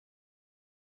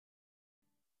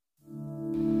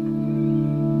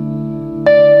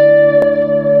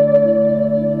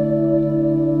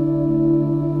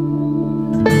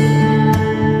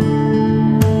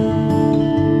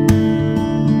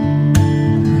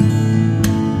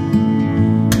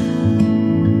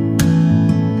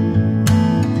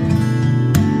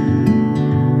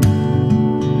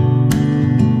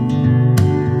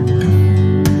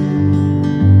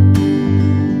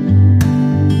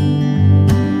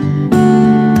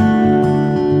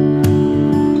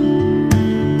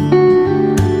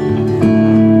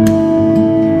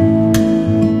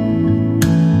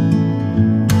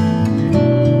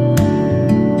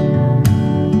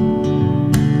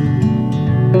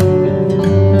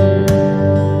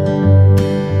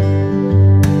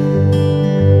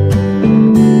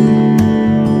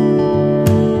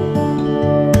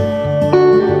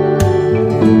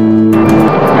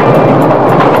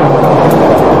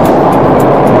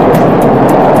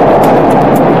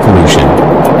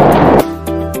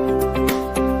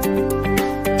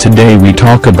Today we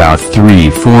talk about three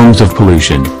forms of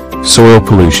pollution: soil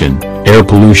pollution, air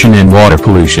pollution and water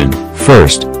pollution.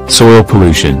 First, soil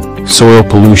pollution. Soil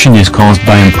pollution is caused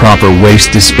by improper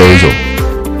waste disposal,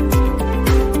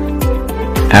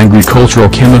 agricultural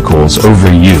chemicals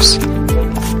overuse,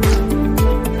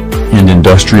 and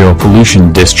industrial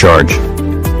pollution discharge.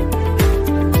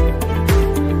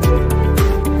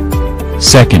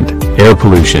 Second, air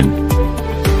pollution.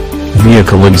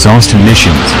 Vehicle exhaust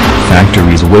emissions,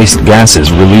 factories' waste gases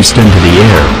released into the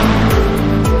air,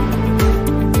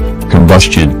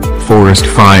 combustion, forest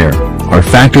fire, are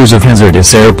factors of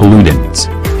hazardous air pollutants.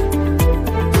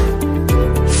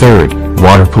 Third,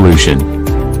 water pollution.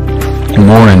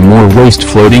 More and more waste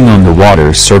floating on the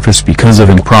water's surface because of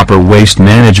improper waste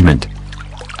management.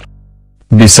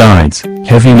 Besides,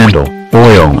 heavy metal,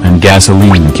 oil and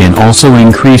gasoline can also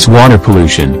increase water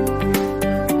pollution.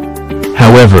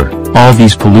 However, all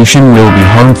these pollution will be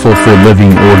harmful for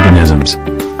living organisms.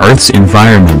 Earth's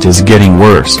environment is getting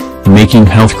worse, making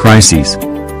health crises.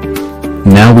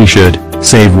 Now we should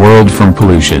save world from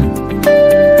pollution.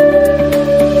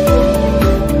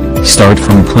 Start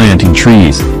from planting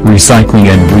trees, recycling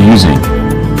and reusing.